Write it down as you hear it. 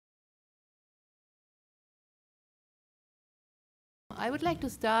I would like to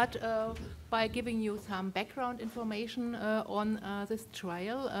start by giving you some background information on this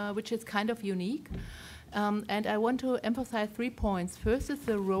trial, which is kind of unique. And I want to emphasize 3 points. First is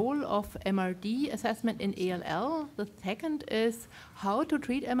the role of MRD assessment in ALL. The second is how to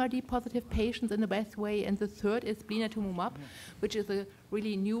treat MRD positive patients in the best way. And the third is blinatumomab, which is a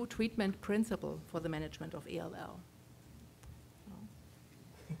really new treatment principle for the management of ALL.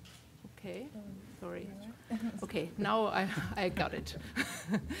 Okay, sorry. Okay, now I got it.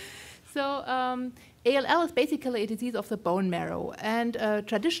 So ALL is basically a disease of the bone marrow, and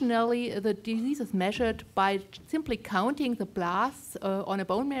traditionally the disease is measured by simply counting the blasts on a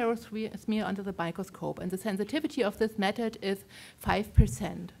bone marrow smear under the microscope, and the sensitivity of this method is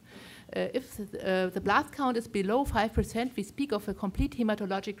 5%. If the blast count is below 5%, we speak of a complete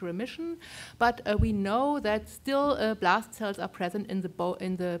hematologic remission, but we know that still blast cells are present in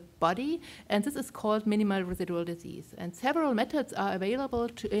the body, and this is called minimal residual disease. And several methods are available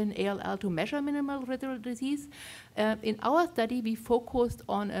in ALL to measure minimal residual disease. In our study, we focused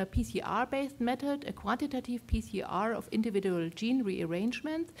on a PCR-based method, a quantitative PCR of individual gene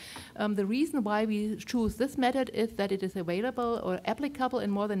rearrangements. The reason why we choose this method is that it is available or applicable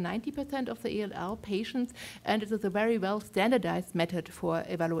in more than 90% of the ALL patients, and it is a very well standardized method for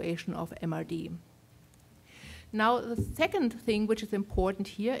evaluation of MRD. Now, the second thing which is important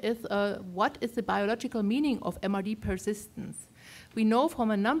here is what is the biological meaning of MRD persistence? We know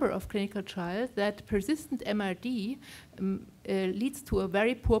from a number of clinical trials that persistent MRD leads to a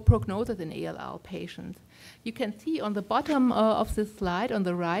very poor prognosis in ALL patients. You can see on the bottom of this slide on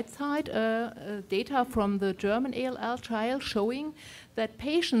the right side data from the German ALL trial showing that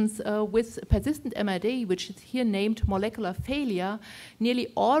patients with persistent MRD, which is here named molecular failure,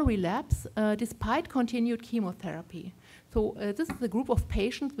 nearly all relapse despite continued chemotherapy. So this is a group of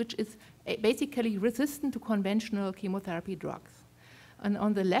patients which is basically resistant to conventional chemotherapy drugs. And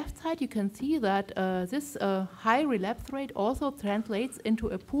on the left side, you can see that this high relapse rate also translates into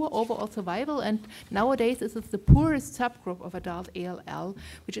a poor overall survival, and nowadays this is the poorest subgroup of adult ALL,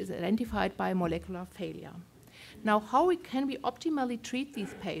 which is identified by molecular failure. Now, how can we optimally treat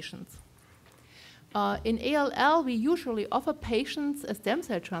these patients? In ALL, we usually offer patients a stem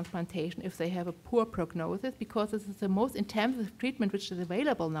cell transplantation if they have a poor prognosis, because this is the most intensive treatment which is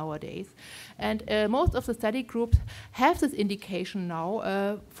available nowadays. And most of the study groups have this indication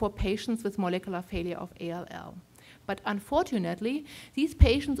now for patients with molecular failure of ALL. But unfortunately, these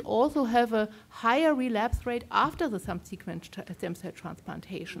patients also have a higher relapse rate after the subsequent stem cell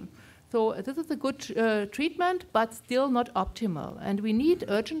transplantation. So this is a good treatment, but still not optimal. And we need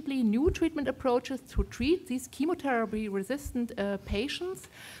urgently new treatment approaches to treat these chemotherapy-resistant patients.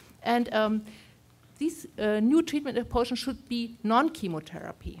 And these new treatment approaches should be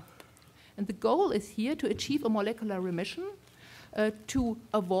non-chemotherapy. And the goal is here to achieve a molecular remission, to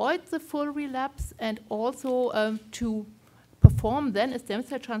avoid the full relapse, and also to perform then a stem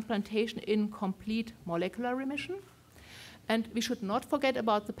cell transplantation in complete molecular remission. And we should not forget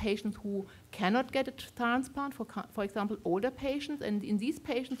about the patients who cannot get a transplant, for example, older patients. And in these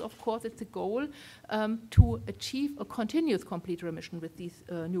patients, of course, it's a goal to achieve a continuous complete remission with these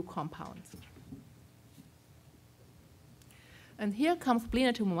new compounds. And here comes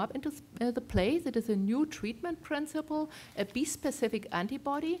blinatumomab into the place. It is a new treatment principle, a B-specific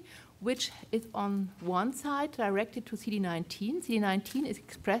antibody, which is on one side directed to CD19. CD19 is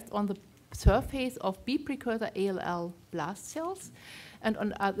expressed on the surface of B-precursor ALL blast cells, and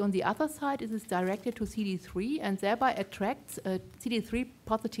on the other side it is directed to CD3 and thereby attracts CD3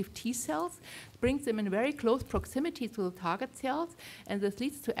 positive T cells, brings them in very close proximity to the target cells, and this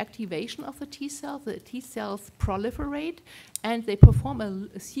leads to activation of the T cells. The T cells proliferate and they perform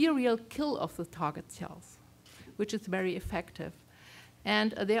a serial kill of the target cells, which is very effective.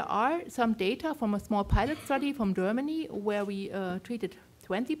 And there are some data from a small pilot study from Germany where we treated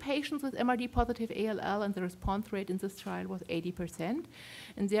 20 patients with MRD positive ALL, and the response rate in this trial was 80%.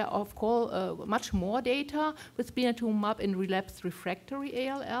 And there are, of course, much more data with blinatumomab in relapsed refractory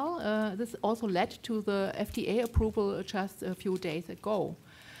ALL. This also led to the FDA approval just a few days ago.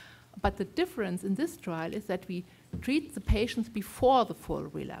 But the difference in this trial is that we treat the patients before the full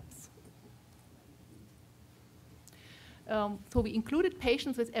relapse. So we included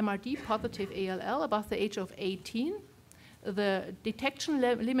patients with MRD positive ALL above the age of 18. The detection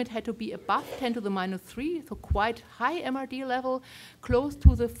limit had to be above 10 to the -3, so quite high MRD level, close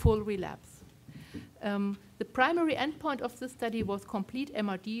to the full relapse. The primary endpoint of this study was complete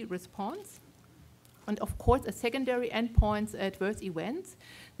MRD response. And of course, as secondary endpoints, adverse events.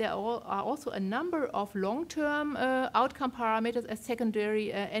 There are also a number of long-term outcome parameters as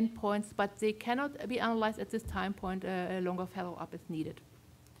secondary endpoints, but they cannot be analyzed at this time point. A longer follow-up is needed.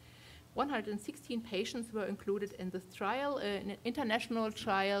 116 patients were included in this trial, an international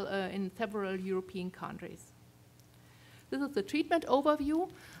trial in several European countries. This is the treatment overview.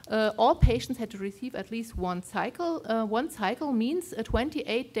 All patients had to receive at least one cycle. One cycle means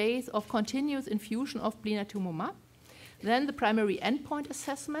 28 days of continuous infusion of blinatumomab. Then the primary endpoint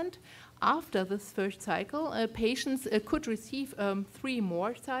assessment. After this first cycle, patients could receive 3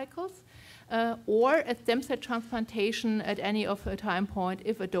 more cycles or a stem cell transplantation at any of a time point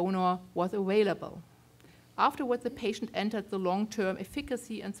if a donor was available. Afterwards, the patient entered the long-term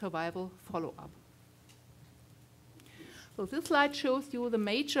efficacy and survival follow-up. So this slide shows you the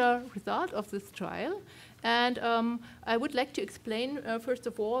major result of this trial. And I would like to explain, first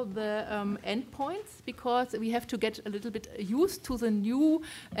of all, the endpoints, because we have to get a little bit used to the new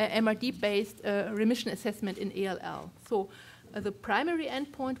MRD-based remission assessment in ALL. So the primary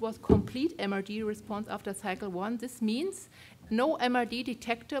endpoint was complete MRD response after cycle 1. This means no MRD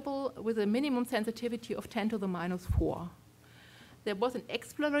detectable with a minimum sensitivity of 10 to the minus 4. There was an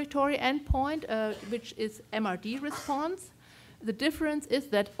exploratory endpoint, which is MRD response. The difference is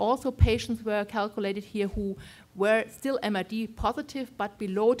that also patients were calculated here who were still MRD positive, but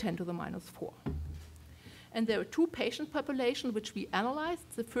below 10 to the minus 4. And there are 2 patient populations which we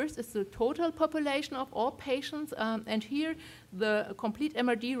analyzed. The first is the total population of all patients, and here the complete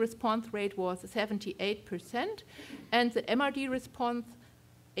MRD response rate was 78%, and the MRD response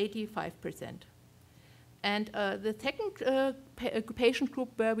 85%. And the second patient group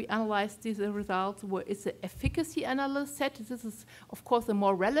where we analyzed these results is the efficacy analysis set. This is, of course, a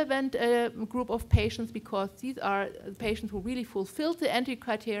more relevant group of patients because these are patients who really fulfilled the entry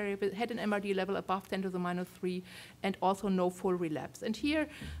criteria, but had an MRD level above 10 to the minus 3, and also no full relapse. And here,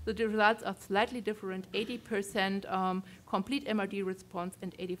 the results are slightly different, 80% complete MRD response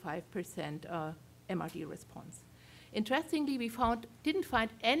and 85% MRD response. Interestingly, we didn't find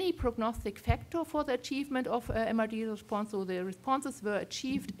any prognostic factor for the achievement of MRD response, so the responses were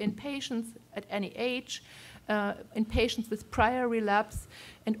achieved in patients at any age, in patients with prior relapse,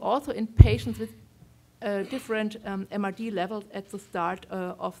 and also in patients with different MRD levels at the start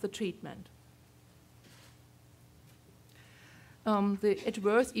of the treatment. The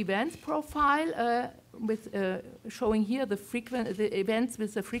adverse events profile with showing here the events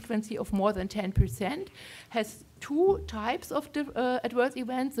with a frequency of more than 10% has 2 types of adverse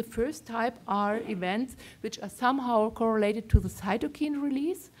events. The first type are events which are somehow correlated to the cytokine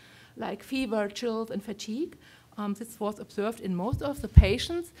release, like fever, chills, and fatigue. This was observed in most of the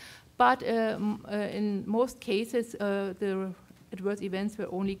patients, but in most cases, the adverse events were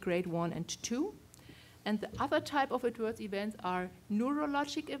only grade 1 and 2. And the other type of adverse events are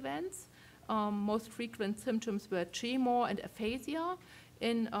neurologic events. Most frequent symptoms were tremor and aphasia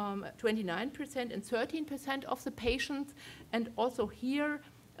in 29% and 13% of the patients. And also here,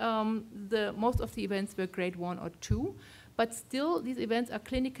 most of the events were grade 1 or 2. But still, these events are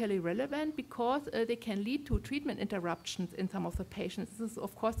clinically relevant because they can lead to treatment interruptions in some of the patients. This is,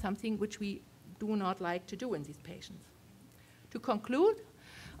 of course, something which we do not like to do in these patients. To conclude,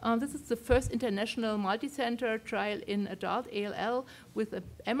 this is the first international multicenter trial in adult ALL with an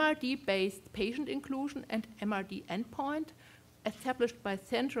MRD-based patient inclusion and MRD endpoint established by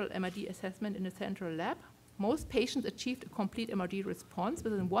central MRD assessment in a central lab. Most patients achieved a complete MRD response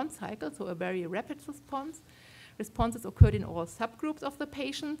within 1 cycle, so a very rapid response. Responses occurred in all subgroups of the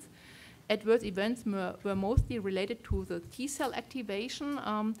patients. Adverse events were mostly related to the T-cell activation,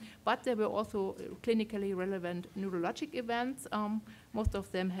 but there were also clinically relevant neurologic events. Most of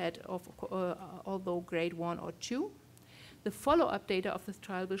them had, although grade 1 or 2. The follow-up data of this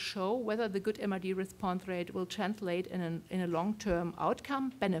trial will show whether the good MRD response rate will translate in a long-term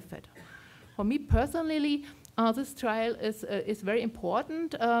outcome benefit. For me personally, this trial is very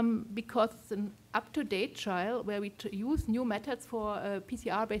important because it's an up-to-date trial where we use new methods for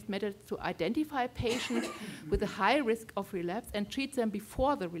PCR-based methods to identify patients with a high risk of relapse and treat them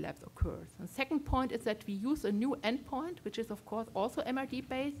before the relapse occurs. And the second point is that we use a new endpoint, which is of course also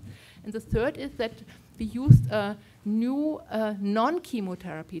MRD-based. And the third is that we used a new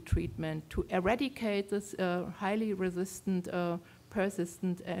non-chemotherapy treatment to eradicate this highly resistant,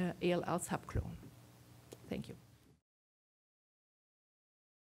 persistent ALL subclone. Thank you.